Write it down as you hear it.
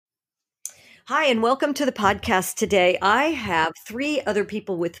Hi, and welcome to the podcast today. I have three other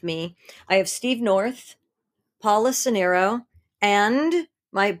people with me. I have Steve North, Paula Sanero, and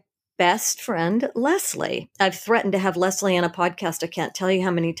my best friend, Leslie. I've threatened to have Leslie on a podcast. I can't tell you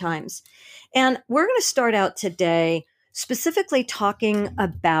how many times. And we're going to start out today specifically talking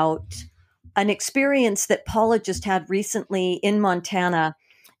about an experience that Paula just had recently in Montana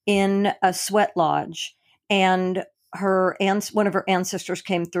in a sweat lodge. And one of her ancestors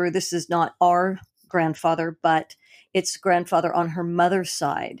came through. This is not our grandfather, but it's grandfather on her mother's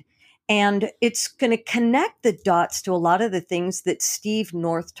side. And it's going to connect the dots to a lot of the things that Steve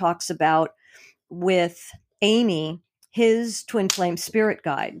North talks about with Amy, his twin flame spirit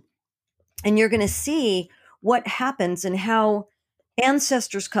guide. And you're going to see what happens and how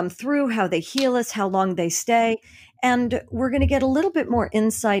ancestors come through, how they heal us, how long they stay. And we're going to get a little bit more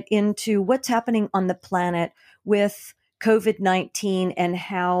insight into what's happening on the planet with COVID-19 and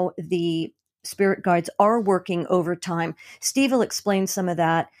how the spirit guides are working over time. Steve will explain some of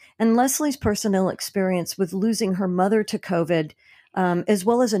that. And Leslie's personal experience with losing her mother to COVID, as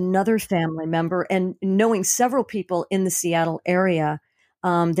well as another family member, and knowing several people in the Seattle area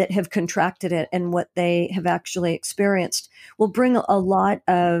that have contracted it and what they have actually experienced will bring a lot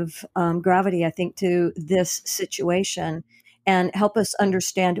of gravity, I think, to this situation and help us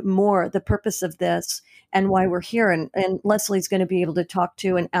understand more the purpose of this and why we're here. And Leslie's going to be able to talk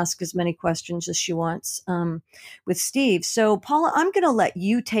to and ask as many questions as she wants with Steve. So, Paula, I'm going to let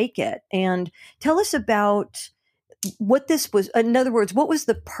you take it and tell us about what this was. In other words, what was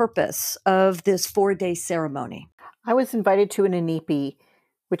the purpose of this 4-day ceremony? I was invited to an inipi,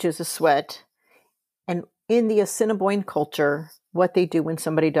 which is a sweat. And in the Assiniboine culture, what they do when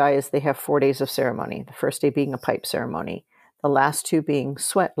somebody dies, they have 4 days of ceremony. The first day being a pipe ceremony, the last two being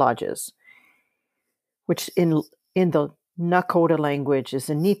sweat lodges, which in the Nakota language is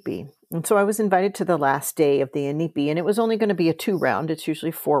inipi. And so I was invited to the last day of the inipi, and it was only going to be a 2-round. It's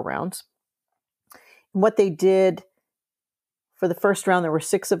usually 4 rounds. And what they did for the first round, there were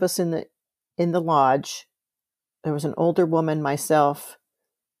 6 of us in the lodge. There was an older woman, myself,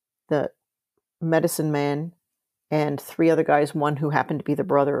 the medicine man, and 3 other guys, one who happened to be the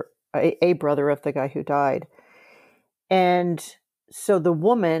brother, a brother of the guy who died. And so the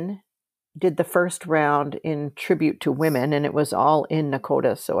woman did the first round in tribute to women, and it was all in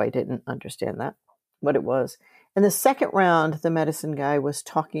Nakota, so I didn't understand that, what it was. And the second round, the medicine guy was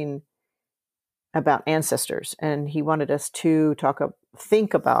talking about ancestors, and he wanted us to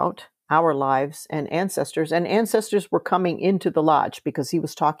think about our lives and ancestors were coming into the lodge because he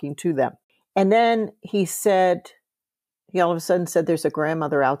was talking to them. And then he all of a sudden said, there's a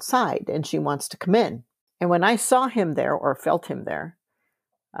grandmother outside and she wants to come in. And when I saw him there or felt him there,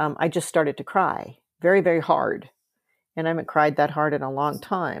 I just started to cry very, very hard. And I haven't cried that hard in a long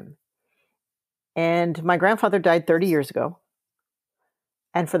time. And my grandfather died 30 years ago.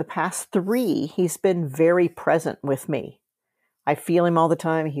 And for the past 3, he's been very present with me. I feel him all the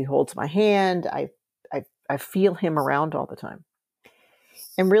time. He holds my hand. I feel him around all the time.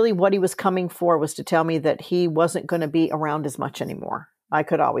 And really what he was coming for was to tell me that he wasn't going to be around as much anymore. I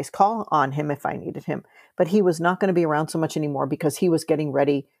could always call on him if I needed him, but he was not going to be around so much anymore because he was getting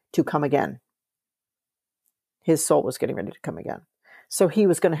ready to come again. His soul was getting ready to come again. So he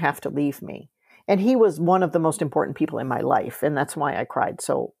was going to have to leave me. And he was one of the most important people in my life. And that's why I cried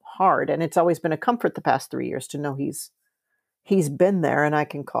so hard. And it's always been a comfort the past 3 years to know he's been there and I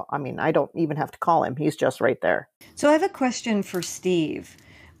can call. I mean, I don't even have to call him. He's just right there. So I have a question for Steve.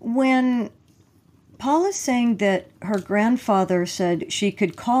 When Paula's saying that her grandfather said she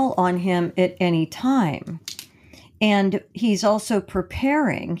could call on him at any time, and he's also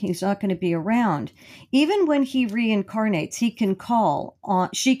preparing, he's not going to be around. Even when he reincarnates, she can call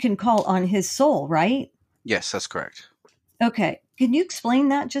on his soul, right? Yes, that's correct. Okay. Can you explain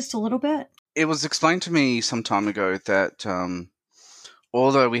that just a little bit? It was explained to me some time ago that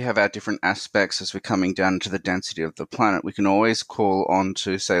although we have our different aspects as we're coming down to the density of the planet, we can always call on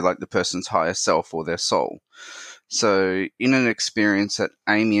to, say, like the person's higher self or their soul. So in an experience that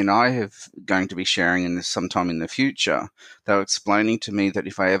Amy and I have going to be sharing in this sometime in the future, they were explaining to me that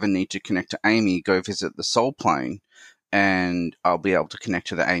if I ever need to connect to Amy, go visit the soul plane and I'll be able to connect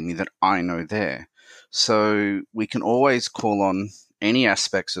to the Amy that I know there. So we can always call on any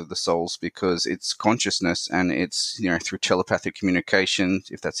aspects of the souls because it's consciousness and it's, through telepathic communication,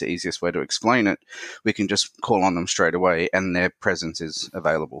 if that's the easiest way to explain it, we can just call on them straight away and their presence is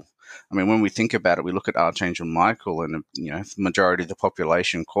available. I mean, when we think about it, we look at Archangel Michael and, the majority of the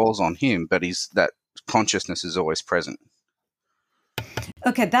population calls on him, but that consciousness is always present.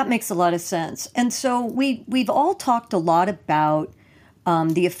 Okay, that makes a lot of sense. And so we've all talked a lot about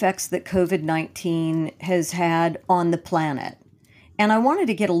the effects that COVID-19 has had on the planet. And I wanted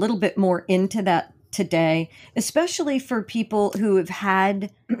to get a little bit more into that today, especially for people who have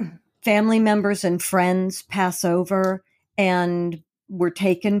had family members and friends pass over and were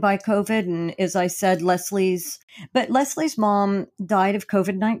taken by COVID. And as I said, Leslie's mom died of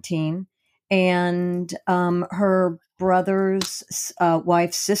COVID-19, and her brother's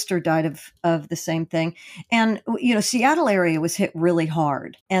wife's sister died of the same thing. And, Seattle area was hit really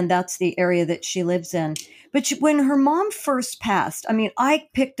hard, and that's the area that she lives in. But when her mom first passed, I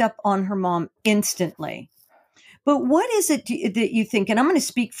picked up on her mom instantly. But what is it that you think, and I'm going to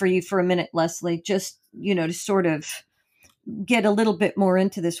speak for you for a minute, Leslie, just, to sort of get a little bit more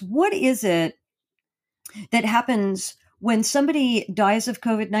into this. What is it that happens when somebody dies of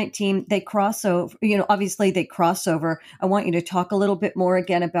COVID-19? They cross over, obviously they cross over. I want you to talk a little bit more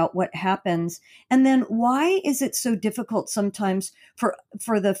again about what happens. And then why is it so difficult sometimes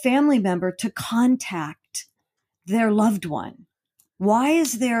for the family member to contact their loved one? Why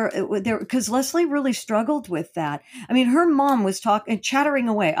is there, because Leslie really struggled with that. Her mom was chattering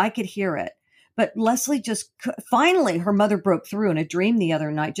away. I could hear it. But Leslie finally, her mother broke through in a dream the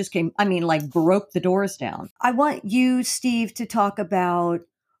other night, just came, broke the doors down. I want you, Steve, to talk about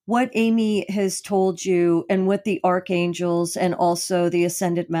what Amy has told you and what the archangels and also the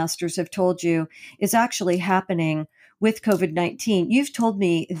ascended masters have told you is actually happening with COVID-19. You've told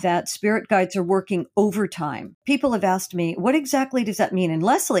me that spirit guides are working overtime. People have asked me, what exactly does that mean? And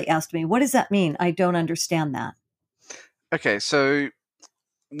Leslie asked me, what does that mean? I don't understand that. Okay, so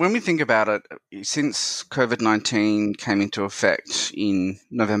when we think about it, since COVID-19 came into effect in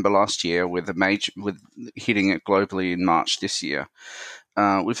November last year, with hitting it globally in March this year,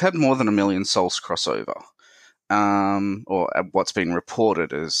 we've had more than 1 million souls cross over. Or what's been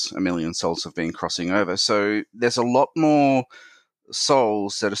reported as 1 million souls have been crossing over. So there's a lot more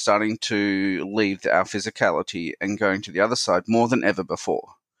souls that are starting to leave our physicality and going to the other side more than ever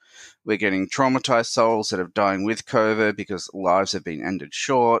before. We're getting traumatized souls that are dying with COVID because lives have been ended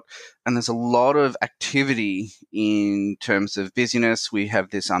short. And there's a lot of activity in terms of busyness. We have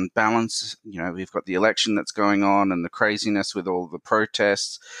this unbalance. We've got the election that's going on and the craziness with all the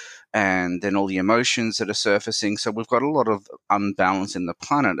protests, and then all the emotions that are surfacing. So we've got a lot of unbalance in the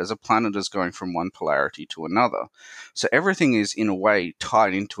planet as a planet is going from one polarity to another. So everything is in a way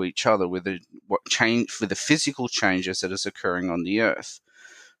tied into each other with the physical changes that is occurring on the earth.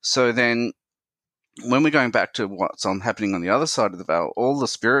 So then when we're going back to what's happening on the other side of the veil, all the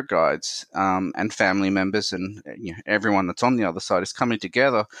spirit guides and family members and everyone that's on the other side is coming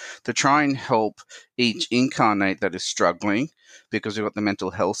together to try and help each incarnate that is struggling, because we've got the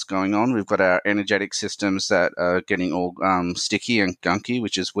mental health going on. We've got our energetic systems that are getting all sticky and gunky,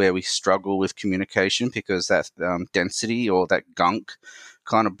 which is where we struggle with communication, because that density or that gunk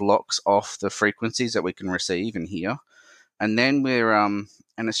kind of blocks off the frequencies that we can receive and hear. And then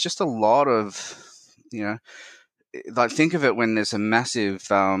and it's just a lot of, think of it when there's a massive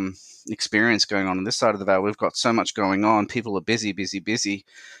experience going on this side of the veil. We've got so much going on. People are busy.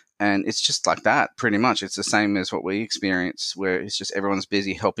 And it's just like that, pretty much. It's the same as what we experience, where it's just everyone's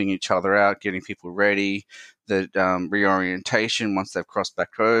busy helping each other out, getting people ready, the reorientation once they've crossed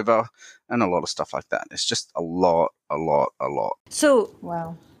back over, and a lot of stuff like that. It's just a lot. So,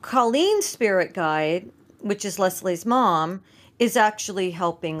 wow. Colleen's spirit guide, which is Leslie's mom, is actually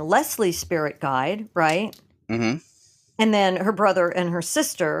helping Leslie's spirit guide, right? Mm-hmm. And then her brother and her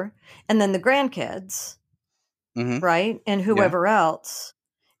sister, and then the grandkids, right? And whoever else.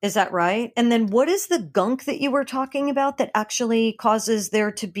 Is that right? And then what is the gunk that you were talking about that actually causes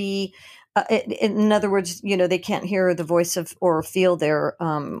there to be, in other words, they can't hear the voice of or feel their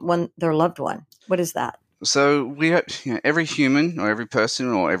loved one? What is that? So we have, every human or every person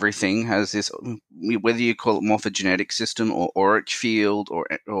or everything has this, whether you call it morphogenetic system or auric field or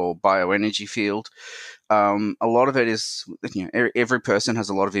bioenergy field. A lot of it is, every person has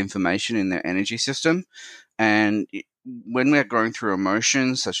a lot of information in their energy system. And when we're going through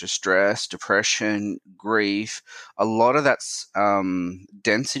emotions such as stress, depression, grief, a lot of that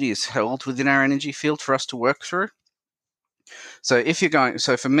density is held within our energy field for us to work through. So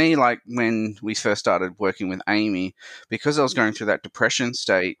for me, like when we first started working with Amy, because I was going through that depression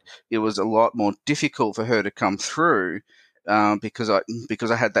state, it was a lot more difficult for her to come through because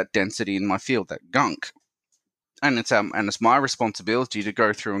I had that density in my field, that gunk. And it's my responsibility to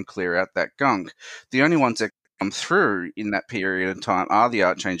go through and clear out that gunk. The only ones that come through in that period of time are the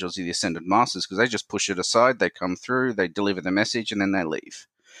archangels or the ascended masters, because they just push it aside, they come through, they deliver the message, and then they leave.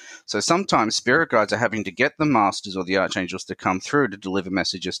 So sometimes spirit guides are having to get the masters or the archangels to come through to deliver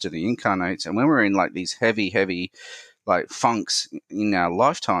messages to the incarnates. And when we're in like these heavy like funks in our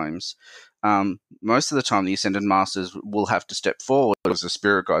lifetimes, most of the time the Ascended Masters will have to step forward because the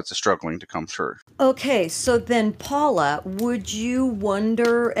spirit guides are struggling to come through. Okay, so then Paula, would you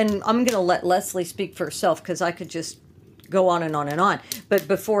wonder, and I'm going to let Leslie speak for herself because I could just go on and on and on. But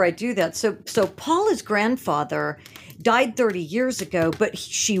before I do that, so Paula's grandfather died 30 years ago, but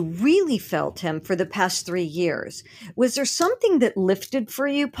she really felt him for the past 3 years. Was there something that lifted for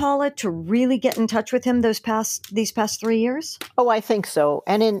you, Paula, to really get in touch with him these past 3 years? Oh, I think so.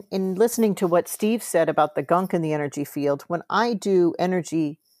 And in listening to what Steve said about the gunk in the energy field, when I do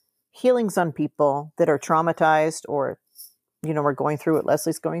energy healings on people that are traumatized or, are going through what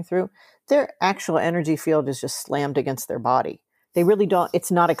Leslie's going through, their actual energy field is just slammed against their body. They really don't,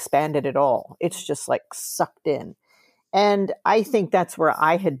 it's not expanded at all. It's just like sucked in. And I think that's where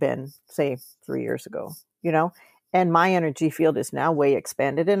I had been, say, 3 years ago, and my energy field is now way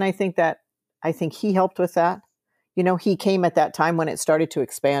expanded. And I think he helped with that. He came at that time when it started to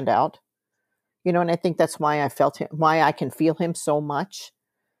expand out, and I think that's why I felt him, why I can feel him so much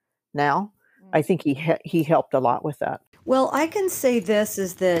now. I think he helped a lot with that. Well, I can say this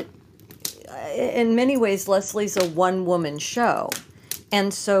is that in many ways, Leslie's a one-woman show.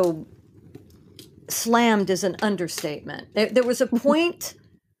 And so slammed is an understatement. There was a point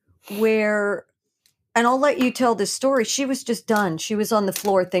where, and I'll let you tell this story, she was just done. She was on the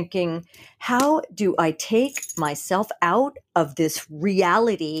floor thinking, how do I take myself out of this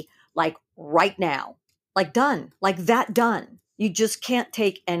reality, like right now? Like done, like that done. You just can't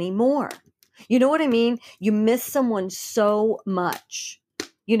take any more. You know what I mean? You miss someone so much,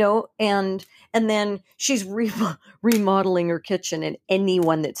 and then she's remodeling her kitchen, and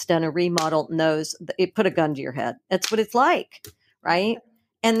anyone that's done a remodel knows it put a gun to your head. That's what it's like, right?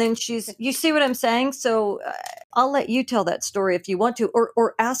 And then you see what I'm saying? So I'll let you tell that story if you want to,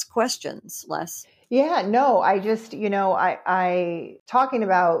 or ask questions, Les. Yeah, no, I just, I talking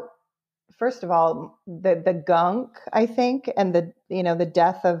about, first of all, the gunk, I think, and the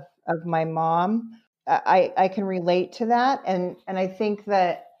death of my mom, I can relate to that. And I think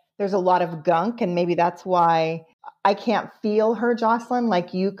that there's a lot of gunk, and maybe that's why I can't feel her, Jocelyn,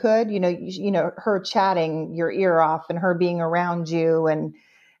 like you could, her chatting your ear off and her being around you,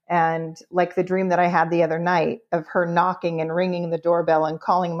 and like the dream that I had the other night of her knocking and ringing the doorbell and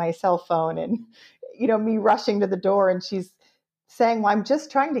calling my cell phone, and, me rushing to the door, and she's saying, well, I'm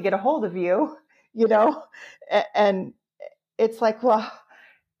just trying to get a hold of you, and it's like, well,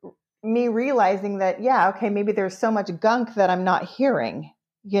 me realizing that, yeah, okay, maybe there's so much gunk that I'm not hearing,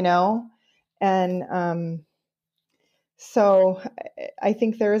 and so I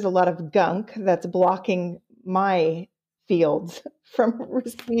think there is a lot of gunk that's blocking my fields from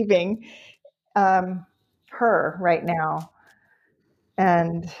receiving her right now.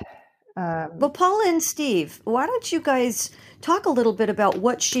 And well, Paula and Steve, why don't you guys talk a little bit about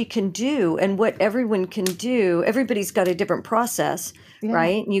what she can do and what everyone can do? Everybody's got a different process,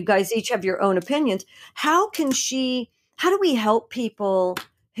 right? And you guys each have your own opinions. How do we help people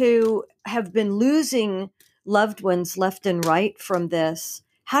who have been losing loved ones left and right from this?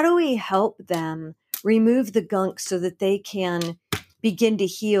 How do we help them remove the gunk so that they can begin to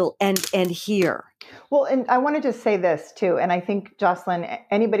heal and hear? Well, and I wanted to say this too, and I think, Jocelyn,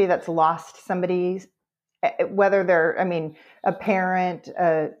 anybody that's lost somebody, whether they're, a parent,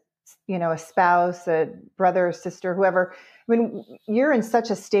 a spouse, a brother or sister, whoever, you're in such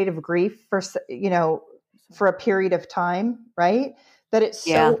a state of grief for a period of time, right? That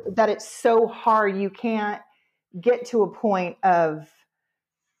it's so hard. You can't get to a point of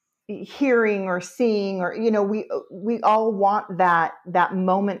hearing or seeing, or, we all want that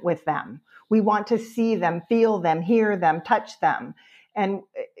moment with them. We want to see them, feel them, hear them, touch them. And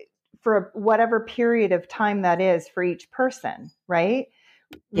for whatever period of time that is for each person, right?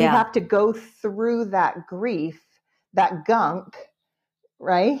 We have to go through that grief, that gunk,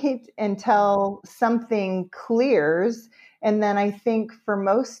 right? Until something clears. And then I think for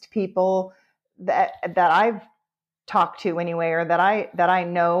most people that I've talked to anyway, or that I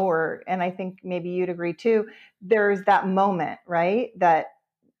know, and I think maybe you'd agree too, there's that moment, right?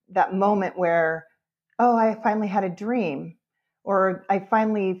 That moment where, oh, I finally had a dream, or I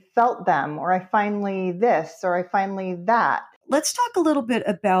finally felt them, or I finally this, or I finally that. Let's talk a little bit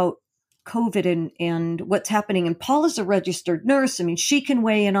about COVID and what's happening. And Paula's a registered nurse. She can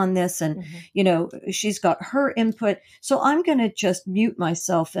weigh in on this, and, she's got her input. So I'm going to just mute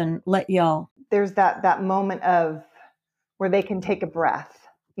myself and let y'all. There's that moment of where they can take a breath.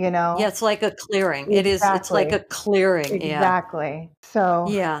 Yeah, it's like a clearing. Exactly. It is. It's like a clearing. Exactly. So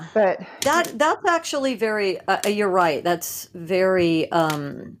but that's actually very. You're right. That's very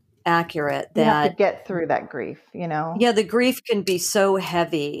accurate You have to that, get through that grief, yeah, the grief can be so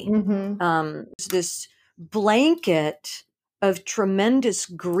heavy. There's this blanket of tremendous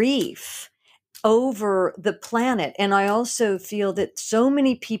grief over the planet. And I also feel that so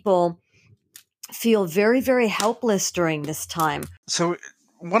many people feel very, very helpless during this time. So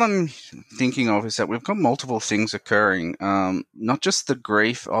what I'm thinking of is that we've got multiple things occurring, not just the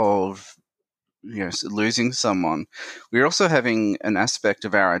grief of losing someone. We're also having an aspect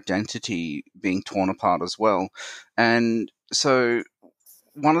of our identity being torn apart as well. And so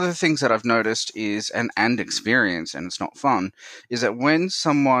one of the things that I've noticed is, and experience, and it's not fun, is that when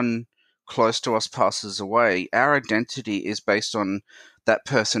someone close to us passes away, our identity is based on that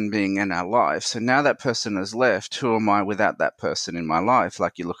person being in our life. So now that person has left, who am I without that person in my life?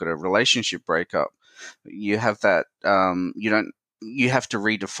 Like you look at a relationship breakup, you have that, you have to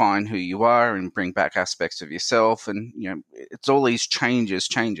redefine who you are and bring back aspects of yourself. And, it's all these changes.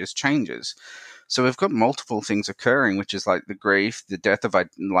 So we've got multiple things occurring, which is like the grief, the death of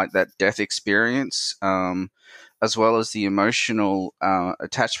like that death experience, as well as the emotional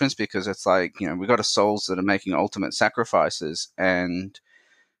attachments, because it's like, we've got souls that are making ultimate sacrifices, and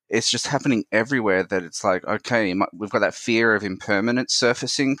it's just happening everywhere that it's like, okay, we've got that fear of impermanence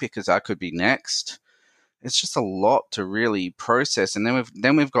surfacing because I could be next. It's just a lot to really process. And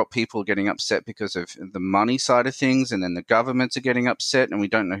then we've got people getting upset because of the money side of things, and then the governments are getting upset, and we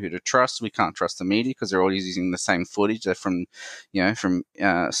don't know who to trust. We can't trust the media because they're all using the same footage. They're from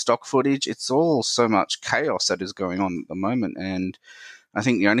stock footage. It's all so much chaos that is going on at the moment. And I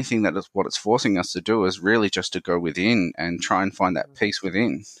think the only thing that is what it's forcing us to do is really just to go within and try and find that peace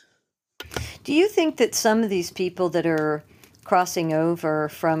within. Do you think that some of these people that are crossing over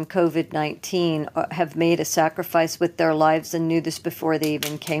from COVID-19 have made a sacrifice with their lives and knew this before they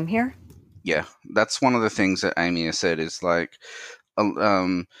even came here? Yeah, that's one of the things that Amy has said is like,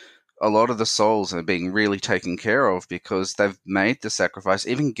 a lot of the souls are being really taken care of because they've made the sacrifice.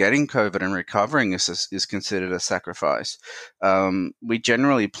 Even getting COVID and recovering is considered a sacrifice. We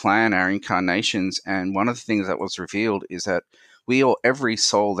generally plan our incarnations, and one of the things that was revealed is that every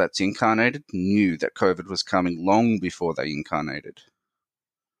soul that's incarnated knew that COVID was coming long before they incarnated.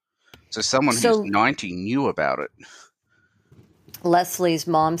 So someone who's 90 knew about it. Leslie's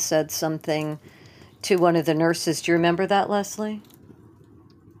mom said something to one of the nurses. Do you remember that, Leslie?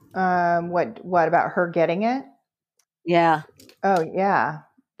 What about her getting it? Yeah. Oh, yeah.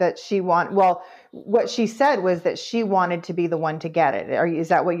 That what she said was that she wanted to be the one to get it. Is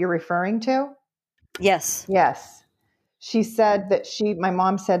that what you're referring to? Yes. Yes. She said that my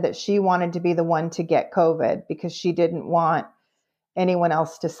mom said that she wanted to be the one to get COVID because she didn't want anyone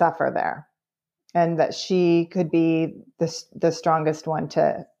else to suffer there, and that she could be the strongest one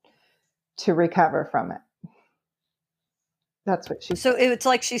to recover from it. That's what she said. So it's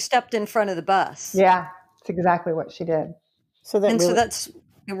like she stepped in front of the bus. Yeah, it's exactly what she did. So that's,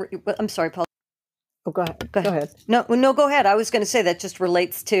 I'm sorry, Paul. Oh, go ahead. No, go ahead. I was going to say that just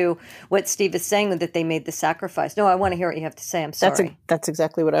relates to what Steve is saying, that they made the sacrifice. No, I want to hear what you have to say. I'm sorry. That's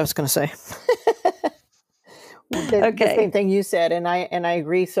exactly what I was going to say. Okay. The same thing you said, and I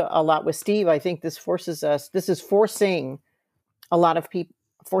agree a lot with Steve. I think this is forcing a lot of people,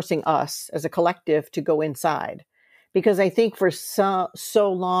 forcing us as a collective to go inside, because I think for so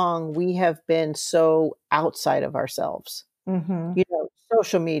long we have been so outside of ourselves. Mm-hmm.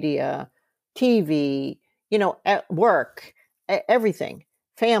 Social media, TV, at work, everything,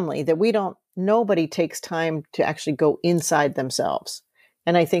 family, that nobody takes time to actually go inside themselves.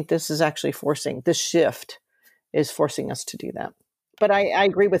 And I think this shift is forcing us to do that. But I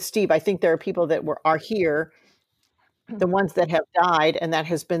agree with Steve. I think there are people that are here, the ones that have died, and that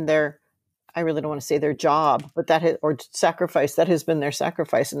has been I really don't want to say their job, but or sacrifice, that has been their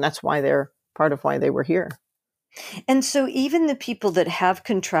sacrifice. And that's why they're part of why they were here. And so even the people that have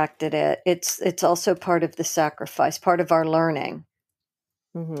contracted it, it's also part of the sacrifice, part of our learning.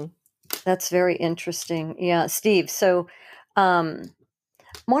 Mm-hmm. That's very interesting. Yeah, Steve. So one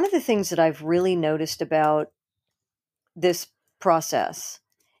of the things that I've really noticed about this process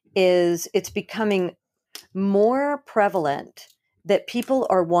is it's becoming more prevalent that people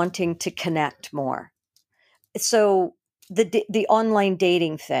are wanting to connect more. So the online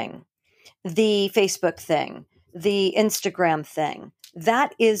dating thing, the Facebook thing, the Instagram thing,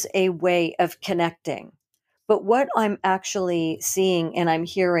 that is a way of connecting. But what I'm actually seeing and I'm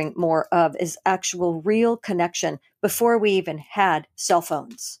hearing more of is actual real connection before we even had cell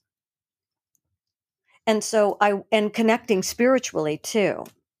phones. And so and connecting spiritually too,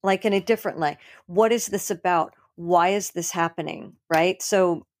 like in a different way. What is this about? Why is this happening? Right?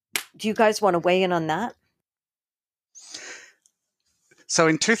 So do you guys want to weigh in on that? So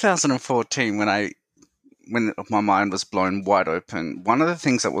in 2014, when my mind was blown wide open, one of the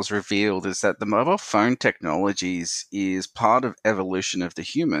things that was revealed is that the mobile phone technologies is part of evolution of the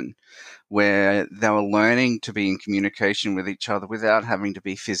human, where they were learning to be in communication with each other without having to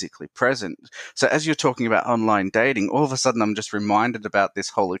be physically present. So as you're talking about online dating, all of a sudden I'm just reminded about this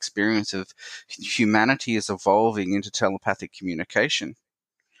whole experience of humanity is evolving into telepathic communication.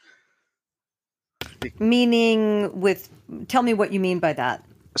 Tell me what you mean by that.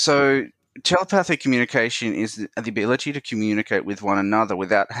 So telepathic communication is the ability to communicate with one another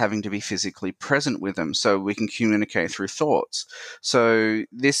without having to be physically present with them. So we can communicate through thoughts. So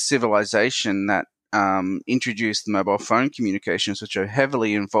this civilization that introduced mobile phone communications, which are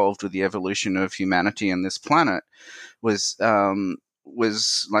heavily involved with the evolution of humanity on this planet, was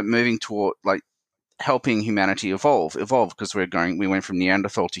like moving toward like helping humanity evolve because we went from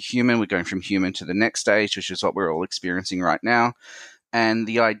Neanderthal to human, we're going from human to the next stage, which is what we're all experiencing right now. And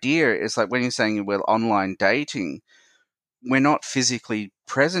the idea is like when you're saying we're online dating, we're not physically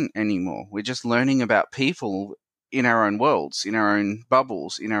present anymore. We're just learning about people in our own worlds, in our own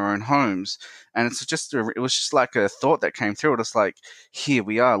bubbles, in our own homes. And it was just like a thought that came through it. It's like, here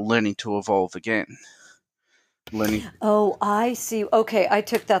we are learning to evolve again. Oh, I see. Okay, I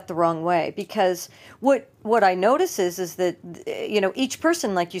took that the wrong way because what I notice is that each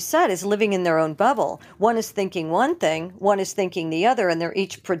person, like you said, is living in their own bubble. One is thinking one thing, one is thinking the other, and they're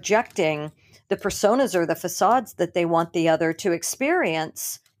each projecting the personas or the facades that they want the other to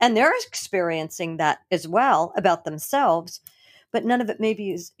experience, and they're experiencing that as well about themselves, but none of it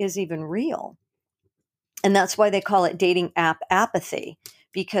maybe is even real. And that's why they call it dating app apathy,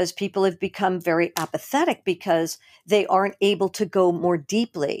 because people have become very apathetic because they aren't able to go more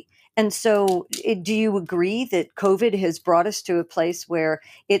deeply. And so, do you agree that COVID has brought us to a place where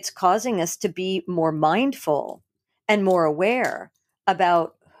it's causing us to be more mindful and more aware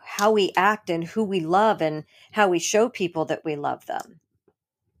about how we act and who we love and how we show people that we love them?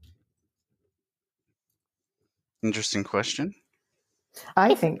 Interesting question.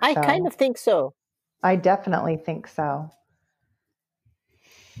 I think so. I kind of think so. I definitely think so.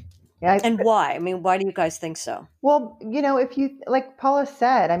 Yeah, and why? I mean, why do you guys think so? Well, if you, like Paula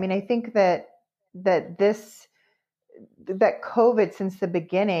said, I mean, I think that COVID since the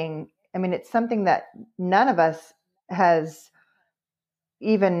beginning, I mean, it's something that none of us has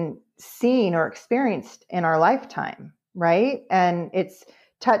even seen or experienced in our lifetime, right? And it's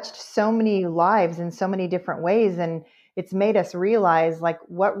touched so many lives in so many different ways, and it's made us realize like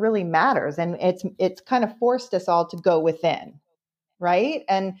what really matters, and it's kind of forced us all to go within, right?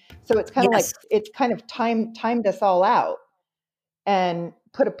 And so it's kind of like it's kind of timed us all out and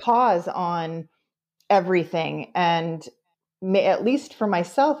put a pause on everything, and at least for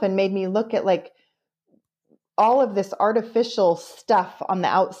myself, and made me look at like all of this artificial stuff on the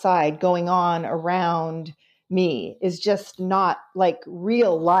outside going on around me is just not like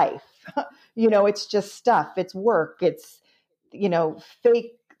real life. It's just stuff, it's work, it's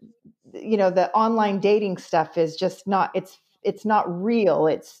fake, the online dating stuff is just not, it's not real,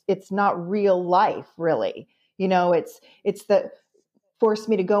 it's not real life really. It's the forced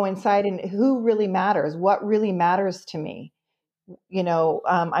me to go inside, and who really matters, what really matters to me.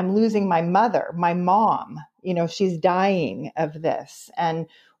 I'm losing my mother, my mom, she's dying of this. And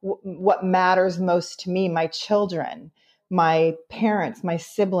what matters most to me, my children, my parents, my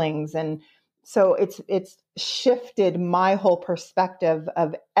siblings. And so it's shifted my whole perspective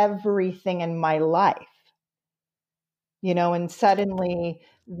of everything in my life, and suddenly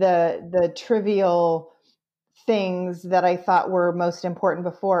the trivial things that I thought were most important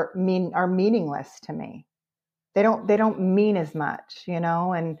before are meaningless to me. They don't mean as much,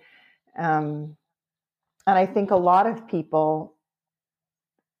 and I think a lot of people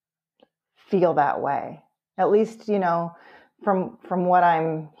feel that way, at least, from what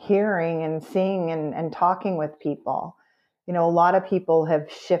I'm hearing and seeing and talking with people. A lot of people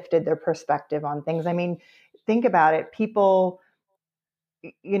have shifted their perspective on things. I mean, think about it. People,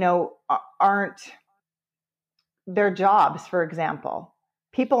 aren't their jobs, for example.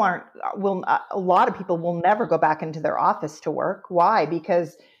 A lot of people will never go back into their office to work. Why?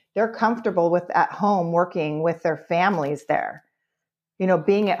 Because they're comfortable with at home working with their families there.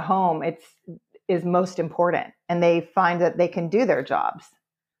 Being at home is most important, and they find that they can do their jobs.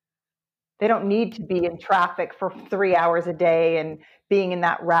 They don't need to be in traffic for 3 hours a day and being in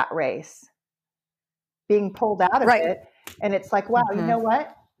that rat race, being pulled out of it. And it's like, wow, you know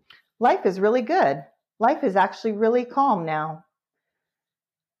what? Life is really good. Life is actually really calm now.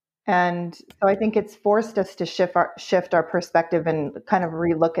 And so I think it's forced us to shift our perspective and kind of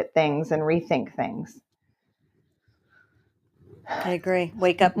relook at things and rethink things. I agree.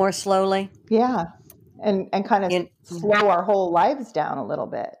 Wake up more slowly. Yeah. And kind of In, slow our whole lives down a little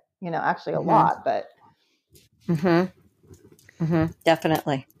bit, actually a lot, but.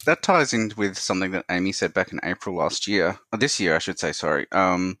 Definitely. That ties in with something that Amy said back in April last year, or this year, I should say, sorry.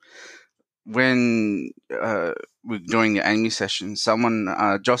 When we're doing the Amy session, someone,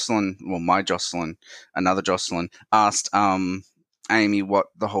 Jocelyn, another Jocelyn, asked Amy what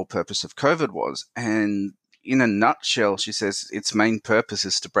the whole purpose of COVID was. And in a nutshell, she says its main purpose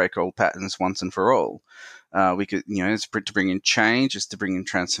is to break old patterns once and for all. We could, it's to bring in change, it's to bring in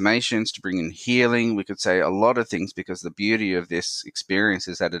transformations, to bring in healing. We could say a lot of things, because the beauty of this experience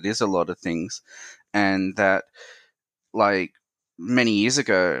is that it is a lot of things, and that, like, many years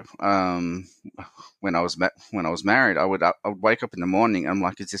ago, when I was married, I would wake up in the morning. I'm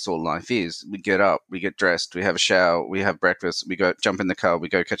like, is this all life is? We get up, we get dressed, we have a shower, we have breakfast, we go jump in the car, we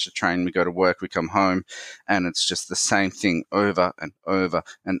go catch the train, we go to work, we come home, and it's just the same thing over and over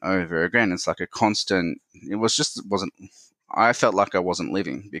and over again. It's like a constant. I felt like I wasn't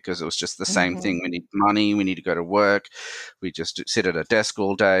living, because it was just the same thing. We need money, we need to go to work, we just sit at a desk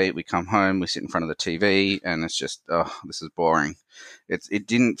all day, we come home, we sit in front of the TV, and it's just, this is boring. It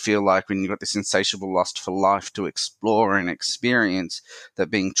didn't feel like, when you got this insatiable lust for life to explore and experience, that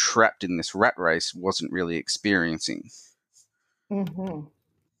being trapped in this rat race wasn't really experiencing. Mm-hmm.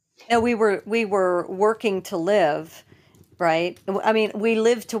 No, we were working to live, right? I mean, we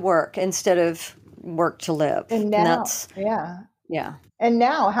live to work instead of work to live. And now, yeah. And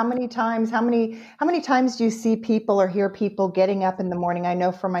now, how many times do you see people or hear people getting up in the morning? I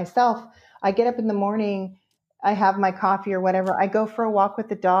know for myself, I get up in the morning, I have my coffee or whatever, I go for a walk with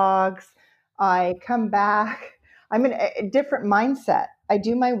the dogs, I come back, I'm in a different mindset. I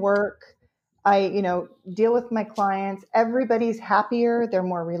do my work, I, deal with my clients. Everybody's happier, they're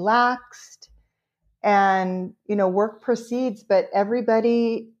more relaxed, and, work proceeds, but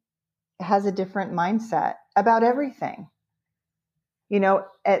everybody has a different mindset about everything.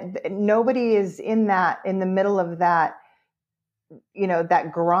 Nobody is in the middle of that,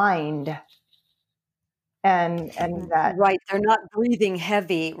 that grind, and that. Right. They're not breathing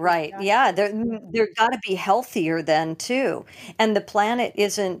heavy. Right. Exactly. Yeah. They're got to be healthier then too. And the planet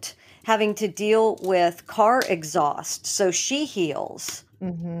isn't having to deal with car exhaust. So she heals.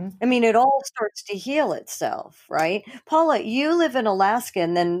 Mm-hmm. I mean, it all starts to heal itself, right? Paula, you live in Alaska,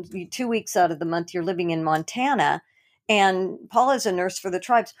 and then 2 weeks out of the month you're living in Montana, and Paula's a nurse for the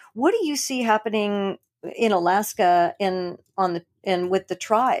tribes. What do you see happening in Alaska and with the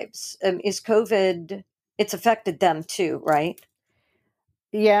tribes? Is COVID, it's affected them too, right?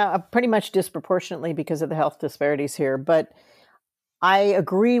 Yeah, pretty much disproportionately because of the health disparities here. But I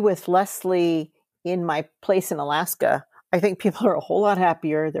agree with Leslie. In my place in Alaska, I think people are a whole lot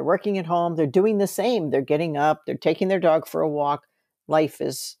happier. They're working at home. They're doing the same. They're getting up. They're taking their dog for a walk. Life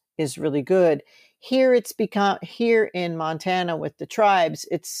is really good. Here in Montana with the tribes,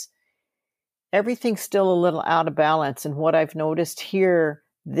 everything's still a little out of balance. And what I've noticed here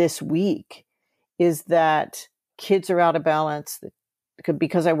this week is that kids are out of balance.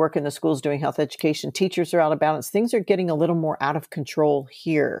 Because I work in the schools doing health education, teachers are out of balance. Things are getting a little more out of control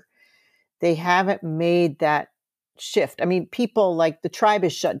here. They haven't made that shift. I mean, people, like, the tribe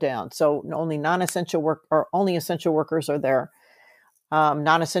is shut down. So only only essential workers are there.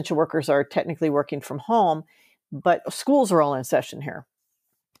 Non-essential workers are technically working from home, but schools are all in session here.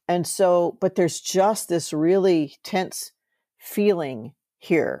 And so, but there's just this really tense feeling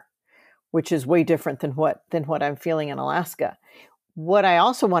here, which is way different than what I'm feeling in Alaska. What I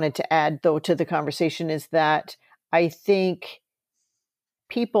also wanted to add, though, to the conversation is that I think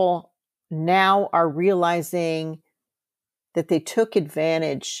people now are realizing that they took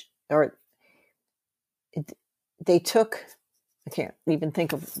advantage, or I can't even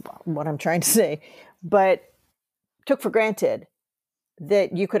think of what I'm trying to say, but took for granted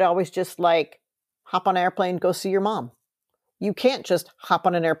that you could always just, like, hop on an airplane, go see your mom. You can't just hop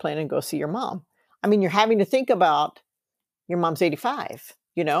on an airplane and go see your mom. I mean, you're having to think about, your mom's 85,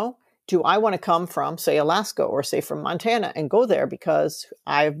 do I want to come from, say, Alaska, or say from Montana, and go there because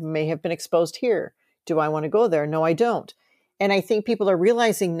I may have been exposed here? Do I want to go there? No, I don't. And I think people are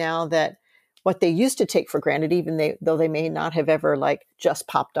realizing now that what they used to take for granted, though they may not have ever, like, just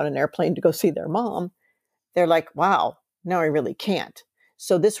popped on an airplane to go see their mom, they're like, wow, now I really can't.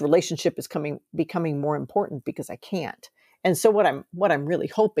 So this relationship is becoming more important because I can't. And so what I'm really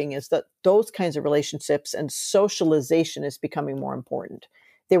hoping is that those kinds of relationships and socialization is becoming more important.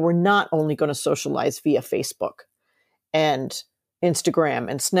 They were not only going to socialize via Facebook and Instagram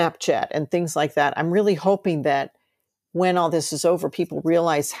and Snapchat and things like that. I'm really hoping that when all this is over, people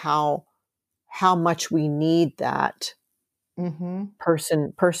realize how much we need that Mm-hmm.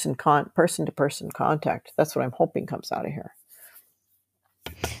 person to person contact. That's what I'm hoping comes out of here.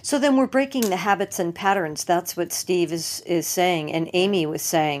 So then we're breaking the habits and patterns. That's what Steve is saying, and Amy was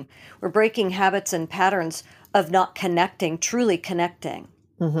saying. We're breaking habits and patterns of not connecting, truly connecting.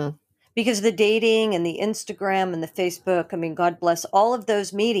 Mm-hmm. Because the dating and the Instagram and the Facebook, I mean, God bless all of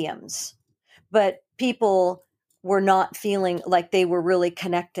those mediums, but people were not feeling like they were really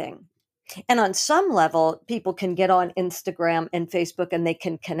connecting. And on some level, people can get on Instagram and Facebook and they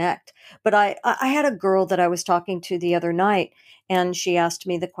can connect. But I had a girl that I was talking to the other night, and she asked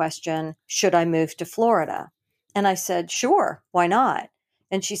me the question, should I move to Florida? And I said, sure, why not?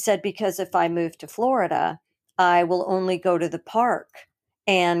 And she said, because if I move to Florida, I will only go to the park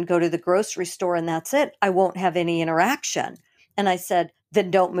and go to the grocery store, and that's it. I won't have any interaction. And I said,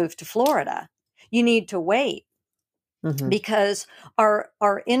 then don't move to Florida. You need to wait, Mm-hmm. because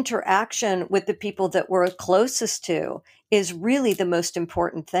our interaction with the people that we're closest to is really the most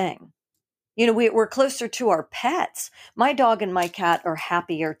important thing. You know, we're closer to our pets. My dog and my cat are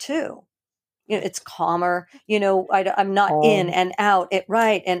happier too. You know, it's calmer. You know, I'm not in and out,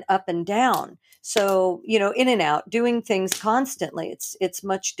 right, and up and down. So, you know, in and out, doing things constantly. It's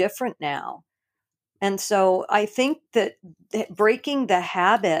much different now. And so I think that breaking the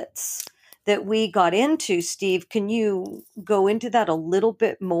habits that we got into, Steve, can you go into that a little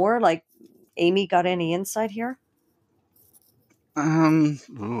bit more? Like, Amy, got any insight here?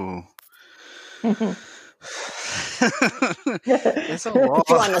 Ooh. There's a lot. Put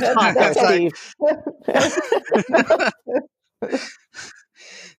you on the spot there, Steve.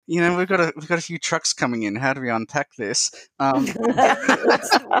 You know, we've got a few trucks coming in. How do we unpack this? What's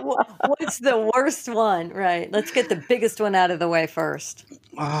the worst one? Right. Let's get the biggest one out of the way first.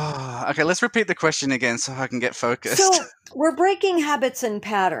 Okay, let's repeat the question again so I can get focused. So we're breaking habits and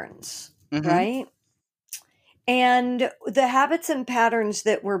patterns, Mhm. right? And the habits and patterns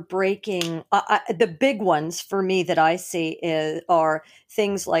that we're breaking, the big ones for me that I see are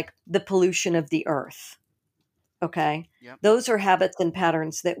things like the pollution of the earth. Okay. Yep. Those are habits and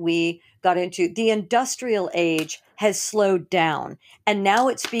patterns that we got into. The industrial age has slowed down, and now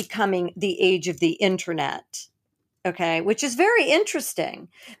it's becoming the age of the internet. Okay. Which is very interesting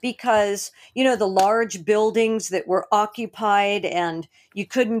because, you know, the large buildings that were occupied and you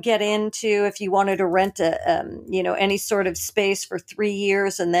couldn't get into if you wanted to rent any sort of space for 3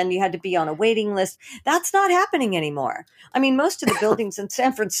 years, and then you had to be on a waiting list. That's not happening anymore. I mean, most of the buildings in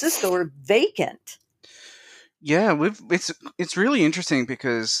San Francisco are vacant. Yeah, it's really interesting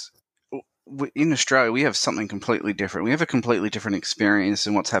because in Australia we have something completely different. We have a completely different experience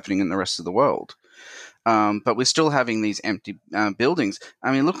than what's happening in the rest of the world. But we're still having these empty buildings.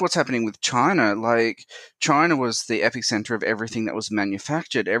 I mean, look what's happening with China. Like, China was the epicenter of everything that was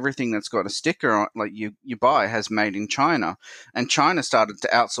manufactured. Everything that's got a sticker on, like you buy, has made in China. And China started to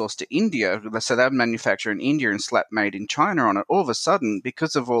outsource to India. So they'd manufacture in India and slap made in China on it. All of a sudden,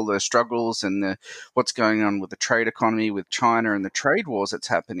 because of all the struggles and what's going on with the trade economy with China and the trade wars that's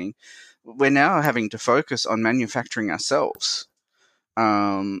happening, we're now having to focus on manufacturing ourselves.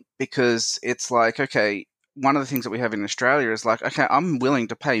 Because it's like, okay, one of the things that we have in Australia is like, okay, I'm willing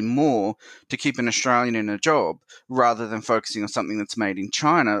to pay more to keep an Australian in a job rather than focusing on something that's made in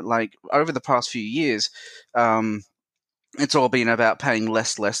China. Like, over the past few years, it's all been about paying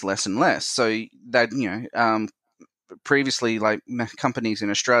less, and less. So that, previously, like, companies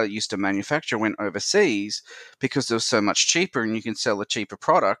in Australia used to manufacture went overseas because it was so much cheaper and you can sell a cheaper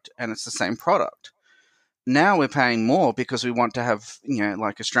product and it's the same product. Now we're paying more because we want to have,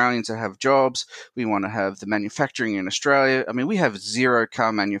 like, Australians that have jobs. We want to have the manufacturing in Australia. I mean, we have 0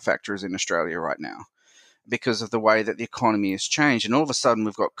 car manufacturers in Australia right now because of the way that the economy has changed. And all of a sudden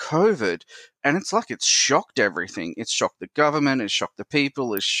we've got COVID, and it's like it's shocked everything. It's shocked the government, it's shocked the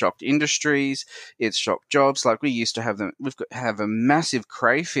people, it's shocked industries, it's shocked jobs. Like, we used to have a massive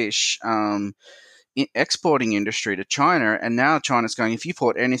crayfish exporting industry to China, and now China's going, if you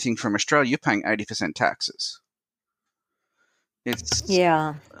import anything from Australia, you're paying 80% taxes. That's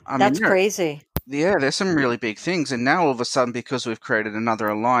crazy. Yeah, there's some really big things. And now all of a sudden, because we've created another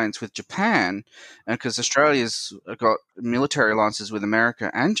alliance with Japan, and because Australia's got military alliances with America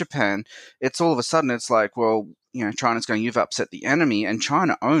and Japan, it's all of a sudden, it's like, well, China's going, you've upset the enemy, and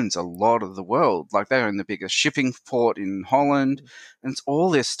China owns a lot of the world. Like, they own the biggest shipping port in Holland, and it's all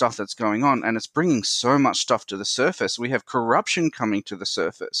this stuff that's going on, and it's bringing so much stuff to the surface. We have corruption coming to the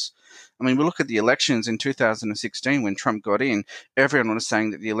surface. I mean, we look at the elections in 2016 when Trump got in. Everyone was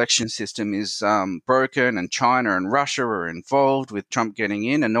saying that the election system is broken, and China and Russia are involved with Trump getting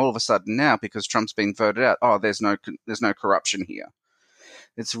in. And all of a sudden now, because Trump's been voted out, there's no corruption here.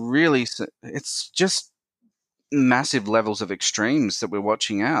 It's just massive levels of extremes that we're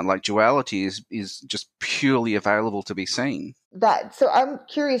watching out. Like duality is just purely available to be seen. So I'm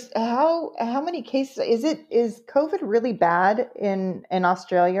curious, how many cases is COVID really bad in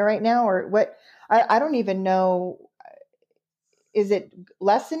Australia right now, or what? I don't even know. Is it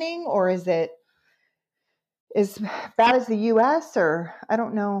lessening, or is it as bad as the US, or I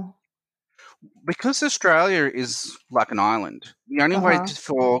don't know. Because Australia is like an island, the only way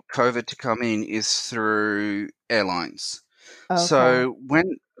for COVID to come in is through airlines. Okay. So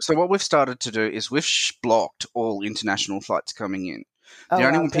what we've started to do is we've blocked all international flights coming in. The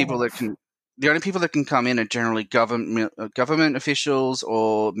only people that can come in are generally government officials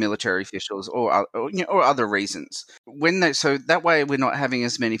or military officials or other reasons. So that way we're not having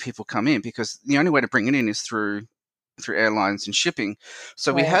as many people come in, because the only way to bring it in is through airlines and shipping.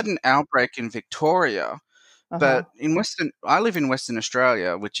 So we had an outbreak in Victoria, but I live in Western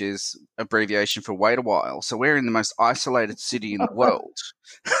Australia, which is abbreviation for wait a while. So we're in the most isolated city in the world.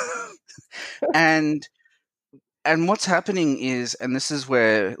 And what's happening is, and this is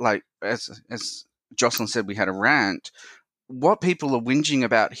where, like, as Jocelyn said, we had a rant. What people are whinging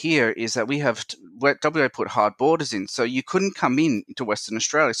about here is that WA put hard borders in, so you couldn't come in to Western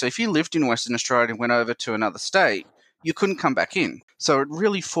Australia. So if you lived in Western Australia and went over to another state, you couldn't come back in. So it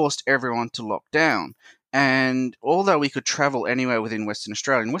really forced everyone to lock down. And although we could travel anywhere within Western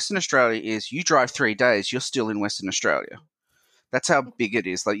Australia, and Western Australia is, you drive 3 days, you're still in Western Australia. That's how big it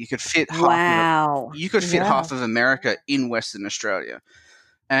is. Like, you could fit half of America in Western Australia.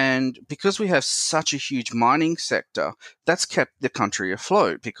 And because we have such a huge mining sector, that's kept the country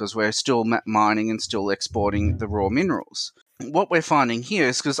afloat, because we're still mining and still exporting the raw minerals. What we're finding here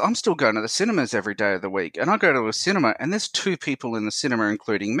is, because I'm still going to the cinemas every day of the week, and I go to a cinema and there's 2 people in the cinema,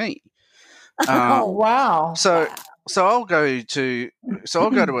 including me. Oh, wow. So I'll go to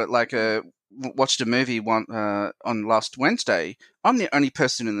watched a movie on last Wednesday. I'm the only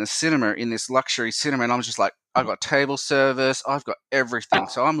person in the cinema, in this luxury cinema, and I'm just like, I've got table service, I've got everything.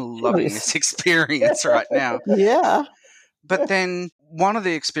 So I'm loving this experience right now. Yeah. But then one of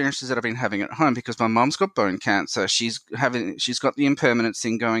the experiences that I've been having at home, because my mum's got bone cancer, she's got the impermanence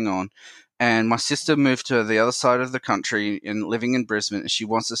thing going on. And my sister moved to the other side of the country and living in Brisbane, and she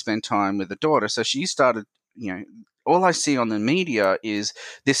wants to spend time with the daughter. So she started, all I see on the media is,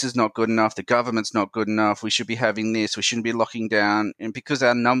 this is not good enough, the government's not good enough, we should be having this, we shouldn't be locking down, and because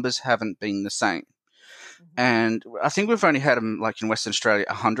our numbers haven't been the same. And I think we've only had, like in Western Australia,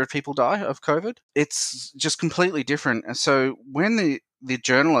 100 people die of COVID. It's just completely different. And so when the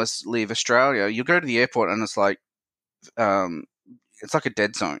journalists leave Australia, you go to the airport and it's like a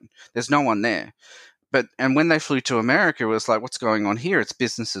dead zone. There's no one there. And when they flew to America, it was like, what's going on here? It's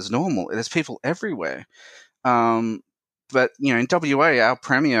business as normal. There's people everywhere. But, in WA, our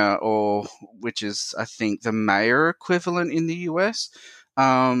premier, which is, I think, the mayor equivalent in the US,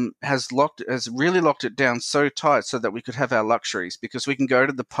 has really locked it down so tight so that we could have our luxuries, because we can go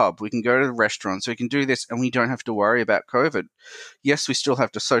to the pub, we can go to the restaurants, we can do this, and we don't have to worry about COVID. Yes, we still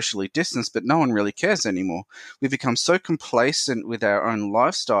have to socially distance, but no one really cares anymore. We've become so complacent with our own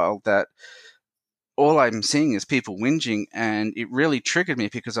lifestyle that all I'm seeing is people whinging, and it really triggered me,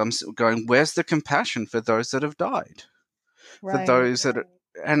 because I'm going, where's the compassion for those that have died? Right. For those that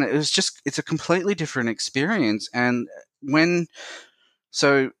and it's a completely different experience. And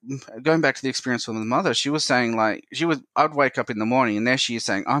so going back to the experience with my mother, she was saying, like, I'd wake up in the morning and there she is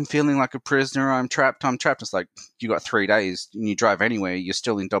saying, I'm feeling like a prisoner, I'm trapped. It's like, you got 3 days and you drive anywhere, you're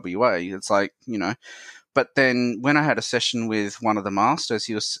still in WA. It's like, But then when I had a session with one of the masters,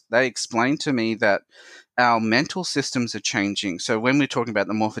 they explained to me that our mental systems are changing. So when we're talking about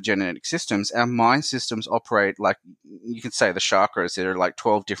the morphogenetic systems, our mind systems operate like, you could say the chakras. There are like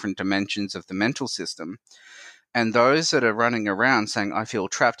 12 different dimensions of the mental system. And those that are running around saying, I feel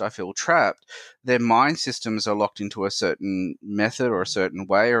trapped, their mind systems are locked into a certain method or a certain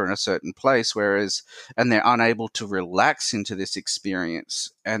way or in a certain place, and they're unable to relax into this experience.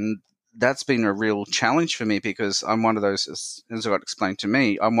 And that's been a real challenge for me, because I'm one of those, as got explained to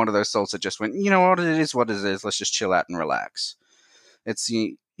me, I'm one of those souls that just went, what it is, let's just chill out and relax. It's,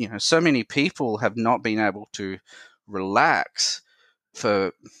 so many people have not been able to relax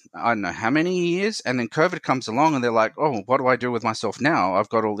for I don't know how many years, and then COVID comes along and they're like, oh, what do I do with myself now? I've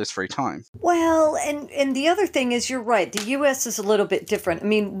got all this free time. Well, and the other thing is, you're right, the US is a little bit different. I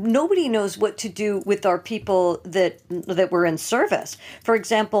mean, nobody knows what to do with our people that were in service. For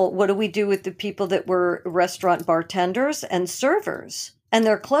example, what do we do with the people that were restaurant bartenders and servers? and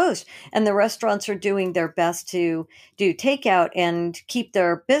they're closed. And the restaurants are doing their best to do takeout and keep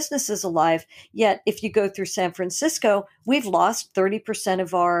their businesses alive. Yet, if you go through San Francisco, we've lost 30%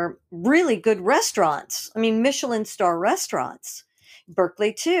 of our really good restaurants. I mean, Michelin star restaurants,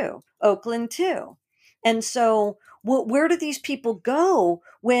 Berkeley too, Oakland too. And so, where do these people go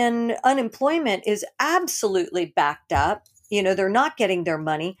when unemployment is absolutely backed up? They're not getting their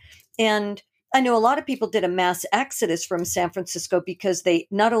money. And I know a lot of people did a mass exodus from San Francisco because they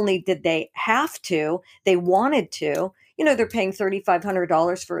not only did they have to, they wanted to. They're paying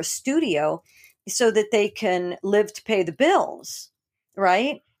 $3,500 for a studio so that they can live to pay the bills,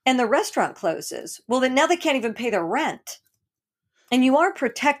 right? And the restaurant closes. Well, then now they can't even pay their rent. And you are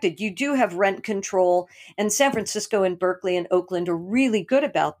protected. You do have rent control. And San Francisco and Berkeley and Oakland are really good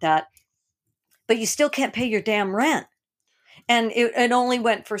about that. But you still can't pay your damn rent. And it only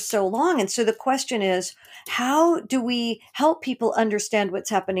went for so long. And so the question is, how do we help people understand what's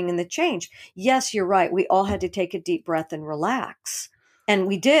happening in the change? Yes, you're right. We all had to take a deep breath and relax. And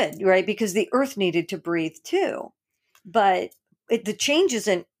we did, right? Because the earth needed to breathe too. But the change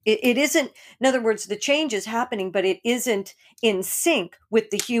isn't, it isn't, in other words, the change is happening, but it isn't in sync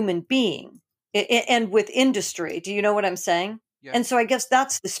with the human being and with industry. Do you know what I'm saying? Yeah. And so I guess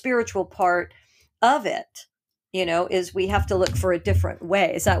that's the spiritual part of it. Is we have to look for a different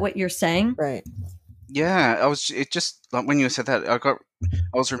way. Is that what you're saying? Right. Yeah, it just like when you said that, I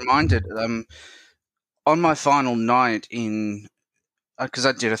was reminded on my final night because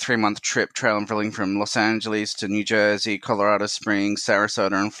I did a 3-month trip traveling from Los Angeles to New Jersey, Colorado Springs,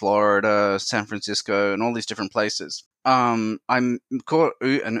 Sarasota and Florida, San Francisco, and all these different places. I caught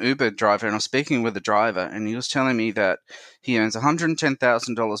an Uber driver, and I was speaking with the driver, and he was telling me that he earns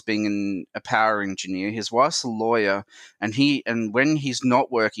 $110,000 being a power engineer. His wife's a lawyer, and when he's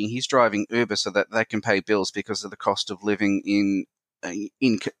not working, he's driving Uber so that they can pay bills because of the cost of living in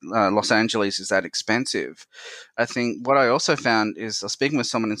Los Angeles is that expensive. I think what I also found is I was speaking with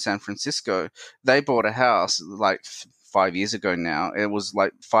someone in San Francisco. They bought a house like 5 years ago now. It was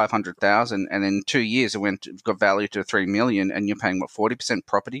like $500,000, and in 2 years it got valued to $3 million, and you're paying what, 40%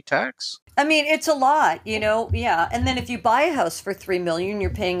 property tax? I mean, it's a lot, yeah. And then if you buy a house for $3 million, you're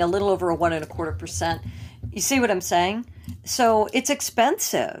paying a little over a 1.25%. You see what I'm saying? So it's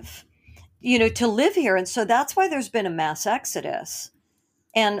expensive, to live here. And so that's why there's been a mass exodus.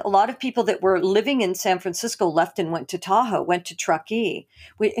 And a lot of people that were living in San Francisco left and went to Tahoe, went to Truckee.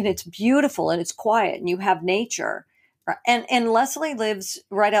 And it's beautiful and it's quiet and you have nature. And Leslie lives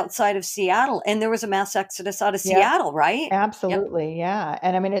right outside of Seattle. And there was a mass exodus out of Seattle, right? Absolutely. Yep. Yeah.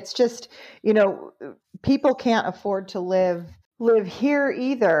 And I mean, it's just, people can't afford to live here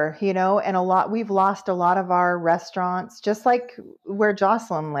either, and we've lost a lot of our restaurants, just like where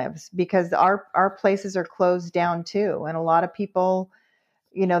Jocelyn lives, because our places are closed down too. And a lot of people,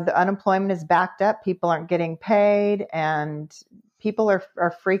 the unemployment is backed up. People aren't getting paid and people are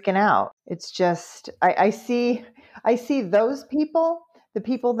freaking out. It's just, I see those people, the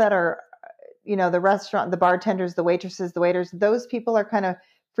people that are, the restaurant, the bartenders, the waitresses, the waiters, those people are kind of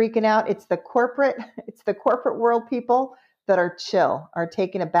freaking out. It's the corporate world people that are chill, are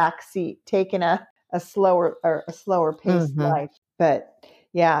taking a back seat, taking a slower paced life. But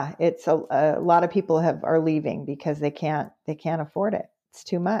yeah, it's a lot of people are leaving because they can't afford it. It's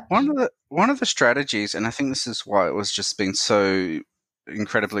too much. One of the strategies, and I think this is why it was just being so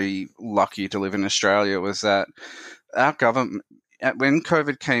incredibly lucky to live in Australia, was that our government, when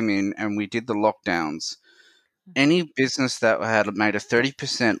COVID came in and we did the lockdowns, any business that had made a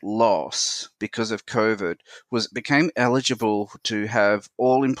 30% loss because of COVID became eligible to have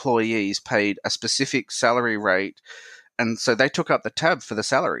all employees paid a specific salary rate. And so they took up the tab for the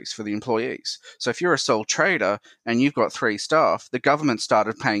salaries for the employees. So if you're a sole trader and you've got 3 staff, the government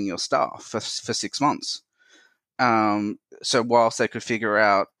started paying your staff for 6 months. So whilst they could figure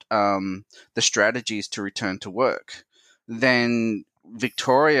out the strategies to return to work, then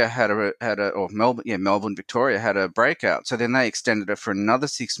Victoria Melbourne, Victoria had a breakout. So then they extended it for another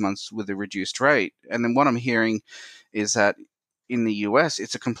 6 months with a reduced rate. And then what I'm hearing is that in the US,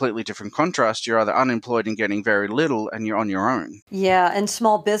 it's a completely different contrast. You're either unemployed and getting very little, and you're on your own. Yeah, and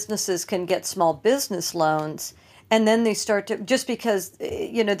small businesses can get small business loans, and then they start to, just because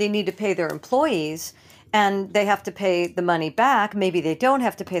they need to pay their employees, and they have to pay the money back. Maybe they don't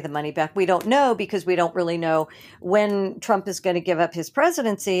have to pay the money back. We don't know, because we don't really know when Trump is going to give up his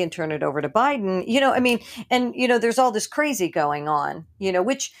presidency and turn it over to Biden. There's all this crazy going on,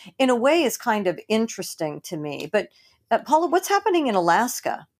 which in a way is kind of interesting to me. But Paula, what's happening in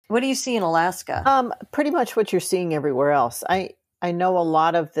Alaska? What do you see in Alaska? Pretty much what you're seeing everywhere else. I know a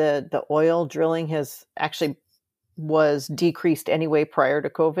lot of the oil drilling has actually was decreased anyway prior to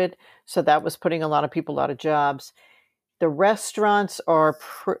COVID. So that was putting a lot of people out of jobs. The restaurants are,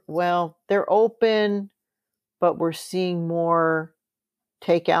 they're open, but we're seeing more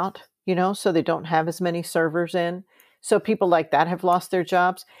takeout, so they don't have as many servers in. So people like that have lost their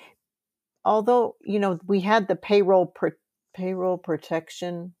jobs. Although, we had the payroll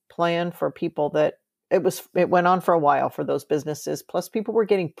protection plan for people that it went on for a while for those businesses. Plus people were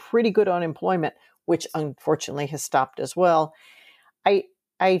getting pretty good unemployment, which unfortunately has stopped as well.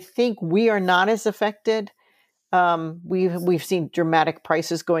 I think we are not as affected. We've seen dramatic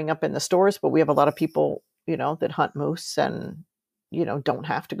prices going up in the stores, but we have a lot of people, that hunt moose and, don't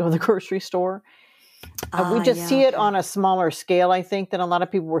have to go to the grocery store. We just see it on a smaller scale, I think, than a lot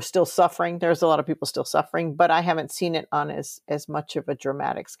of people were still suffering. There's a lot of people still suffering, but I haven't seen it on as much of a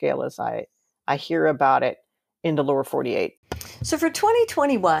dramatic scale as I hear about it in the lower 48. So for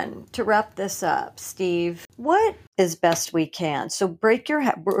 2021, to wrap this up, Steve, what is best we can? So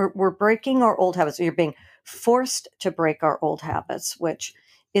we're breaking our old habits. You're being forced to break our old habits, which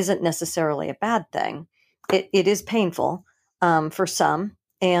isn't necessarily a bad thing. It is painful for some.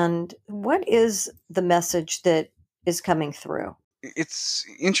 And what is the message that is coming through? It's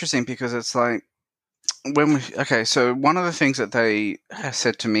interesting because it's like so one of the things that they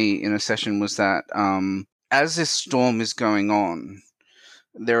said to me in a session was that as this storm is going on,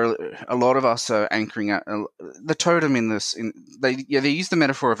 there are a lot of us are anchoring at the totem in this. They use the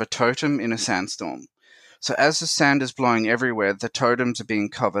metaphor of a totem in a sandstorm. So as the sand is blowing everywhere, the totems are being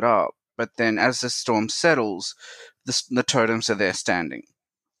covered up. But then as the storm settles, the totems are there standing.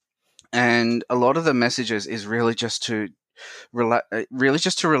 And a lot of the messages is really just to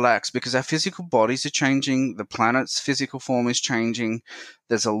relax, because our physical bodies are changing. The planet's physical form is changing.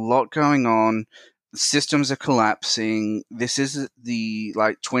 There's a lot going on. Systems are collapsing. This is the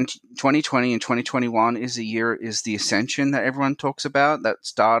 2020 and 2021 is the ascension that everyone talks about, that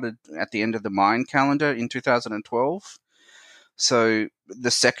started at the end of the Mayan calendar in 2012. So the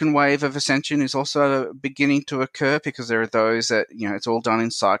second wave of ascension is also beginning to occur, because there are those that, it's all done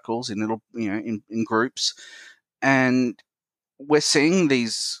in cycles, in little, in groups. And we're seeing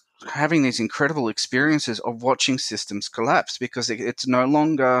having these incredible experiences of watching systems collapse, because it's no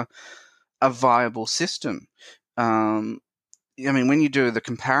longer a viable system. When you do the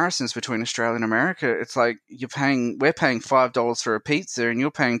comparisons between Australia and America, it's like we're paying $5 for a pizza and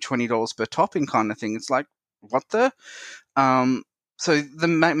you're paying $20 per topping, kind of thing. It's like, what the? So the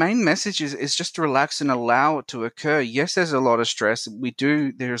main message is just to relax and allow it to occur. Yes, there's a lot of stress.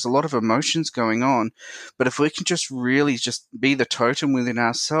 There's a lot of emotions going on, but if we can just really just be the totem within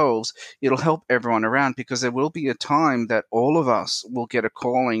ourselves, it'll help everyone around, because there will be a time that all of us will get a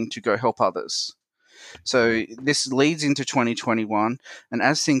calling to go help others. So this leads into 2021, and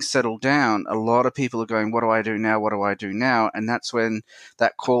as things settle down, a lot of people are going, what do I do now? What do I do now? And that's when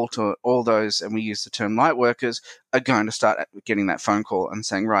that call to all those, and we use the term light workers, are going to start getting that phone call and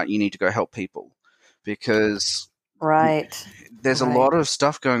saying, right, you need to go help people, because there's a lot of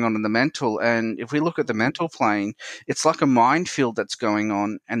stuff going on in the mental. And if we look at the mental plane, it's like a minefield that's going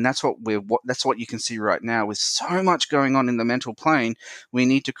on, and that's what you can see right now. With so much going on in the mental plane,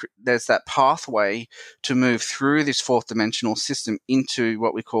 there's that pathway to move through this fourth dimensional system into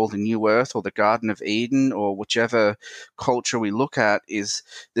what we call the New Earth, or the Garden of Eden, or whichever culture we look at.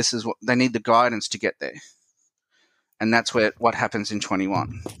 This is what they need, the guidance to get there, and that's what happens in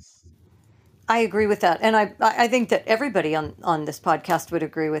 21. I agree with that. And I think that everybody on this podcast would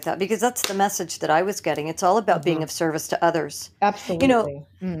agree with that, because that's the message that I was getting. It's all about being of service to others. Absolutely.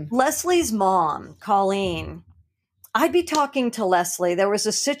 Leslie's mom, Colleen, I'd be talking to Leslie. There was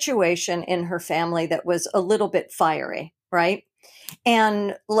a situation in her family that was a little bit fiery, right?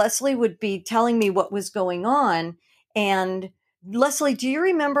 And Leslie would be telling me what was going on. And Leslie, do you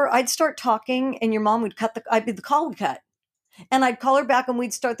remember, I'd start talking and your mom would the call would cut. And I'd call her back and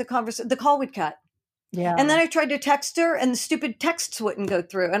we'd start the conversation. The call would cut. Yeah. And then I tried to text her and the stupid texts wouldn't go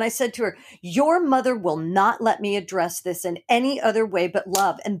through. And I said to her, your mother will not let me address this in any other way but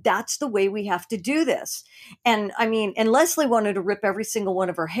love. And that's the way we have to do this. And Leslie wanted to rip every single one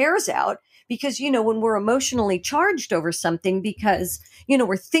of her hairs out, because, when we're emotionally charged over something, because,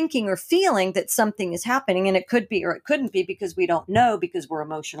 we're thinking or feeling that something is happening, and it could be, or it couldn't be, because we don't know, because we're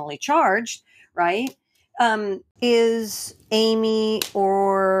emotionally charged, right? Is Amy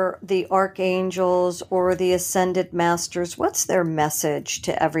or the archangels or the ascended masters, what's their message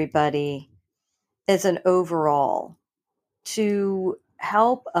to everybody as an overall to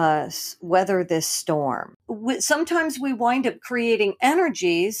help us weather this storm? Sometimes we wind up creating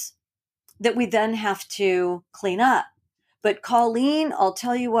energies that we then have to clean up. But Colleen, I'll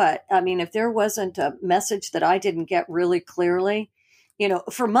tell you what, I mean, if there wasn't a message that I didn't get really clearly,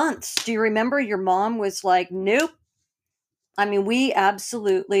 for months, do you remember your mom was like, nope. I mean, we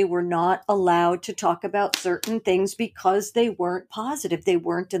absolutely were not allowed to talk about certain things because they weren't positive. They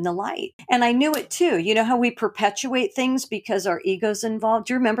weren't in the light. And I knew it too. You know how we perpetuate things because our ego's involved?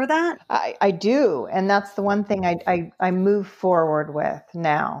 Do you remember that? I do. And that's the one thing I move forward with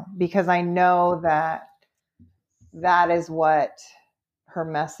now, because I know that is what her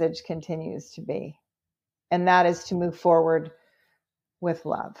message continues to be. And that is to move forward with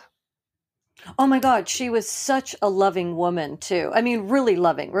love. Oh my God, she was such a loving woman too. I mean, really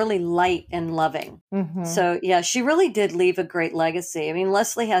loving, really light and loving. Mm-hmm. So yeah, she really did leave a great legacy. I mean,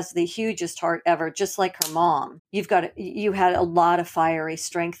 Leslie has the hugest heart ever, just like her mom. You had a lot of fiery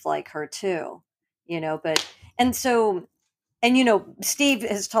strength like her too, Steve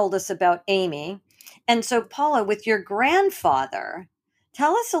has told us about Amy. And so Paula, with your grandfather,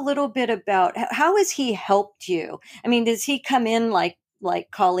 tell us a little bit about how has he helped you? I mean, does he come in like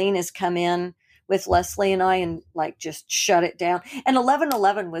Colleen has come in with Leslie and I and like just shut it down? And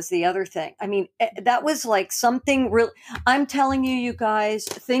 1111 was the other thing. I mean, that was like something real. I'm telling you, you guys,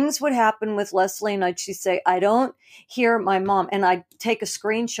 things would happen with Leslie and she'd say, I don't hear my mom. And I'd take a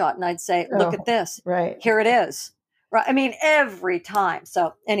screenshot and I'd say, look at this. Right. Here it is. Right. I mean, every time.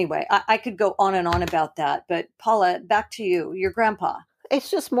 So anyway, I could go on and on about that. But Paula, back to you, your grandpa. It's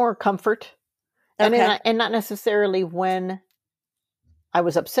just more comfort. Okay. And not necessarily when I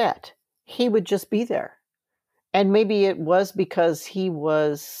was upset. He would just be there. And maybe it was because he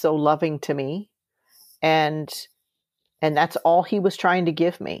was so loving to me. And that's all he was trying to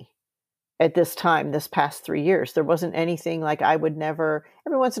give me at this time, this past 3 years. There wasn't anything like I would never,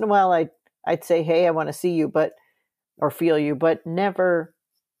 every once in a while I'd say, hey, I want to see you, or feel you, but never,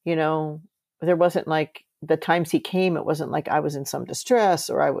 there wasn't like the times he came, it wasn't like I was in some distress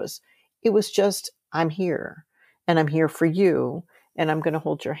it was just, I'm here and I'm here for you and I'm going to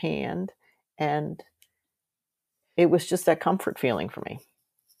hold your hand. And it was just that comfort feeling for me.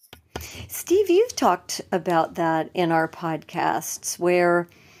 Steve, you've talked about that in our podcasts where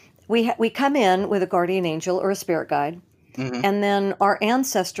we come in with a guardian angel or a spirit guide. Mm-hmm. And then our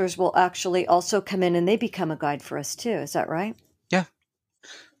ancestors will actually also come in and they become a guide for us too. Is that right? Yeah.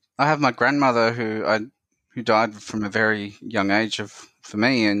 I have my grandmother who died from a very young age for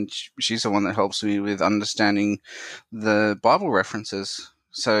me, and she's the one that helps me with understanding the Bible references.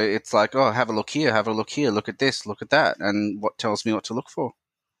 So it's like, oh, have a look here, look at this, look at that, and what tells me what to look for.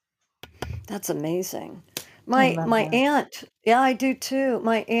 That's amazing. My aunt, yeah, I do too.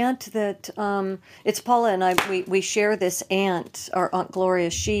 My aunt that it's Paula and I. We share this aunt, our Aunt Gloria.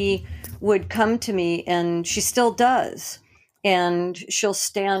 She would come to me, and she still does, and she'll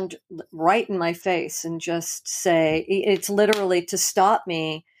stand right in my face and just say, it's literally to stop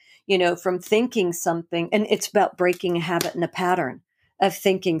me, from thinking something, and it's about breaking a habit and a pattern of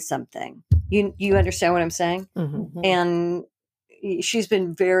thinking something. You understand what I'm saying? Mm-hmm. And she's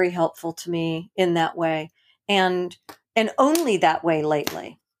been very helpful to me in that way. And only that way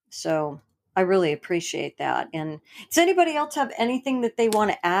lately. So I really appreciate that. And does anybody else have anything that they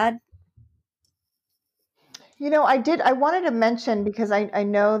want to add? I wanted to mention, because I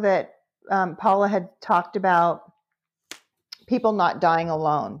know that Paula had talked about people not dying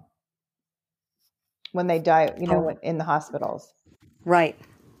alone when they die, in the hospitals. Right.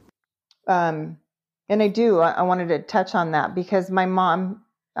 And I wanted to touch on that because my mom,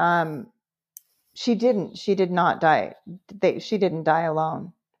 she did not die. She didn't die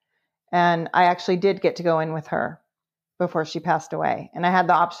alone. And I actually did get to go in with her before she passed away. And I had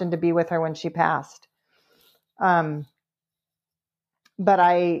the option to be with her when she passed. But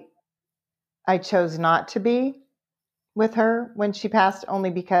I chose not to be with her when she passed, only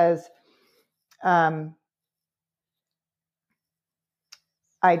because, I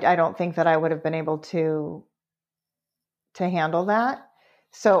don't think that I would have been able to handle that.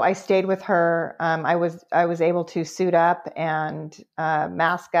 So I stayed with her. I was able to suit up and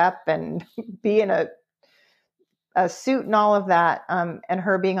mask up and be in a suit and all of that. And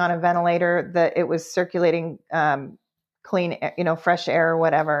her being on a ventilator, that it was circulating clean, fresh air or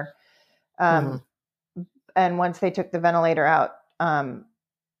whatever. And once they took the ventilator out,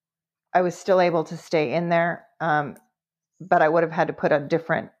 I was still able to stay in there, but I would have had to put a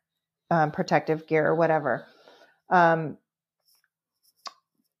different protective gear or whatever.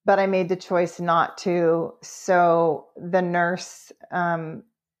 But I made the choice not to. So the nurse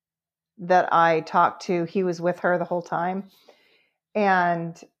that I talked to, he was with her the whole time.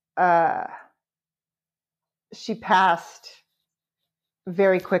 And she passed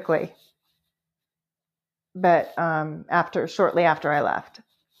very quickly. but shortly after I left.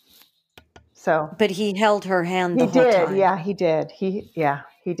 So, But he held her hand the he whole did. time. Yeah, he did. He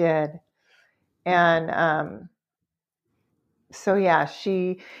did. And so yeah,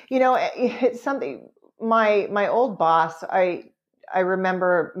 it's something. My old boss, I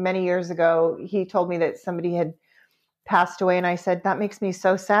remember many years ago, he told me that somebody had passed away, and I said, that makes me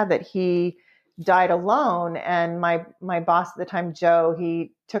so sad that he died alone. And my boss at the time, Joe,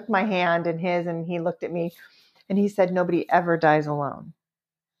 he took my hand in his, and he looked at me, and he said, nobody ever dies alone,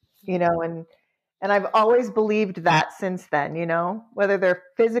 and I've always believed that since then, whether they're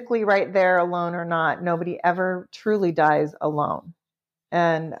physically right there alone or not, nobody ever truly dies alone.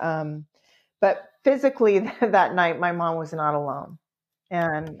 And but physically that night, my mom was not alone.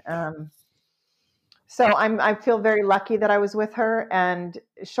 And so I feel very lucky that I was with her. And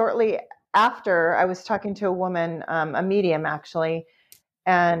shortly after, I was talking to a woman, a medium actually,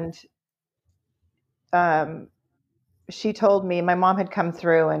 and she told me my mom had come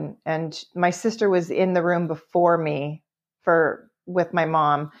through, and my sister was in the room before me with my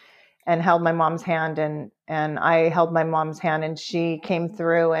mom, and held my mom's hand, and I held my mom's hand, and she came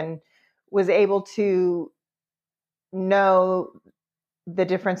through and was able to know the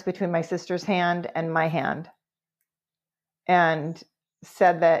difference between my sister's hand and my hand, and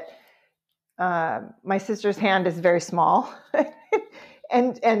said that my sister's hand is very small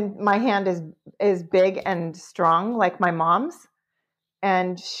and my hand is big and strong like my mom's.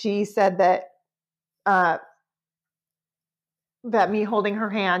 And she said that that me holding her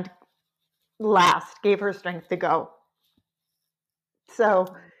hand gave her strength to go.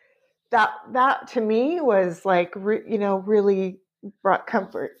 So that to me was like, really brought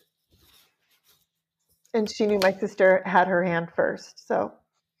comfort. And she knew my sister had her hand first. So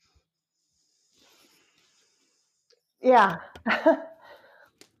yeah.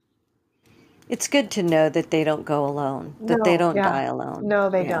 It's good to know that they don't go alone, that they don't die alone. No,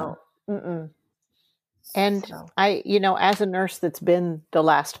 they don't. Mm-mm. And So. as a nurse that's been the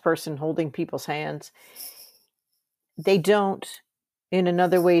last person holding people's hands, they don't, in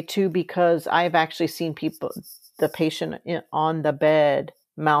another way too, because I've actually seen the patient on the bed,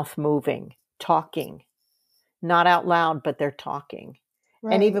 mouth moving, talking, not out loud, but they're talking.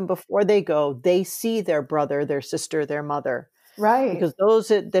 Right. And even before they go, they see their brother, their sister, their mother. Right. Because those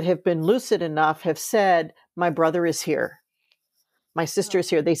that have been lucid enough have said, my brother is here. My sister is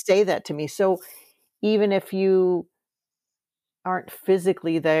here. They say that to me. So even if you aren't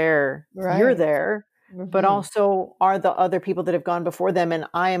physically there, right, you're there, but also are the other people that have gone before them. And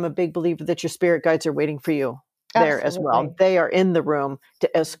I am a big believer that your spirit guides are waiting for you there as well. They are in the room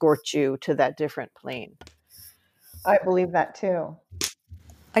to escort you to that different plane. I believe that too.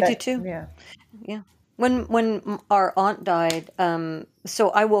 I do too. Yeah. Yeah. When our aunt died, so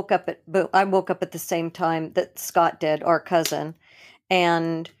I woke up at the same time that Scott did, our cousin,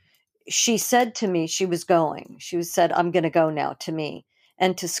 and she said to me, she said, I'm going to go now, to me.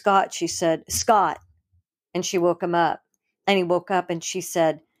 And to Scott, she said, Scott. And she woke him up. And he woke up and she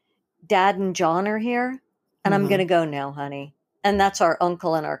said, Dad and John are here. And I'm going to go now, honey. And that's our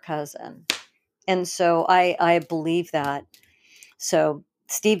uncle and our cousin. And so I believe that. So,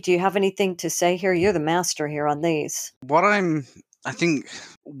 Steve, do you have anything to say here? You're the master here on these. I think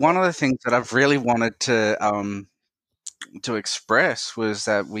one of the things that I've really wanted to express was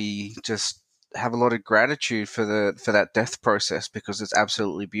that we just have a lot of gratitude for that death process, because it's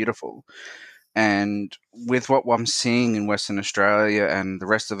absolutely beautiful. And with what I'm seeing in Western Australia and the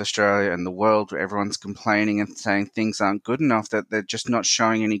rest of Australia and the world, where everyone's complaining and saying things aren't good enough, that they're just not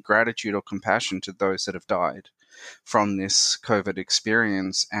showing any gratitude or compassion to those that have died from this COVID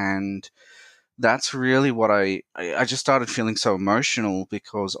experience. And that's really what I just started feeling so emotional,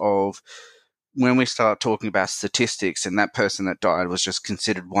 because of when we start talking about statistics and that person that died was just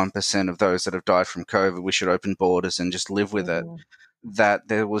considered 1% of those that have died from COVID, we should open borders and just live with it. That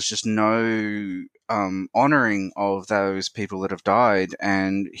there was just no honoring of those people that have died.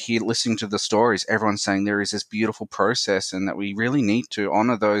 And listening to the stories, everyone's saying there is this beautiful process, and that we really need to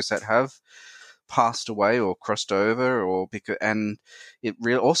honor those that have passed away or crossed over, and it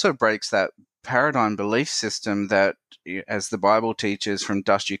also breaks that paradigm belief system that, as the Bible teaches, from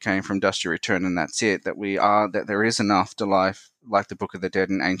dust you came, from dust you return, and that's it. That there is an afterlife, like the Book of the Dead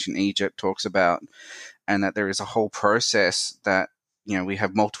in ancient Egypt talks about, and that there is a whole process that, we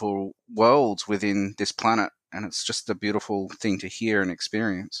have multiple worlds within this planet, and it's just a beautiful thing to hear and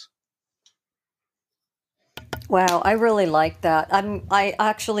experience. Wow, I really like that. I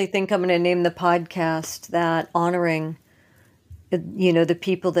actually think I'm going to name the podcast that, honoring, the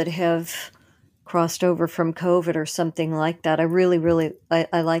people that have crossed over from COVID or something like that. I really,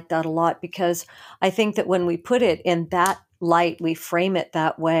 I like that a lot, because I think that when we put it in that light, we frame it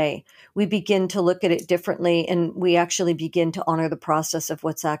that way, we begin to look at it differently, and we actually begin to honor the process of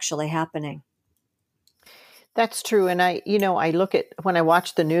what's actually happening. That's true. And I look at, when I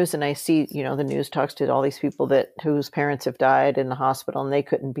watch the news and I see, the news talks to all these people whose parents have died in the hospital and they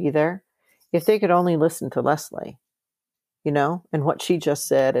couldn't be there. If they could only listen to Leslie, and what she just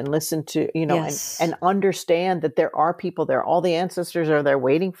said, and listen to, Yes. and understand that there are people there, all the ancestors are there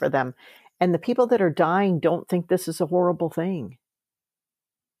waiting for them. And the people that are dying don't think this is a horrible thing.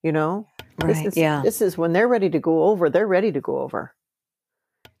 Right. This is when they're ready to go over, they're ready to go over.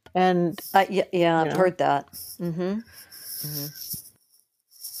 And I've heard that.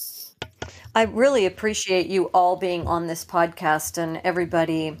 I really appreciate you all being on this podcast, and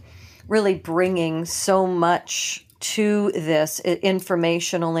everybody really bringing so much to this,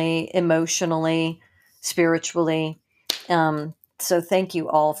 informationally, emotionally, spiritually. So thank you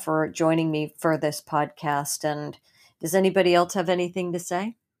all for joining me for this podcast. And does anybody else have anything to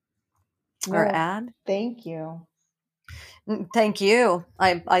say or add? Thank you. Thank you.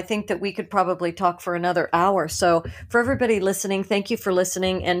 I think that we could probably talk for another hour. So for everybody listening, thank you for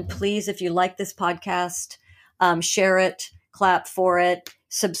listening. And please, if you like this podcast, share it, clap for it,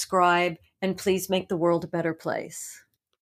 subscribe, and please make the world a better place.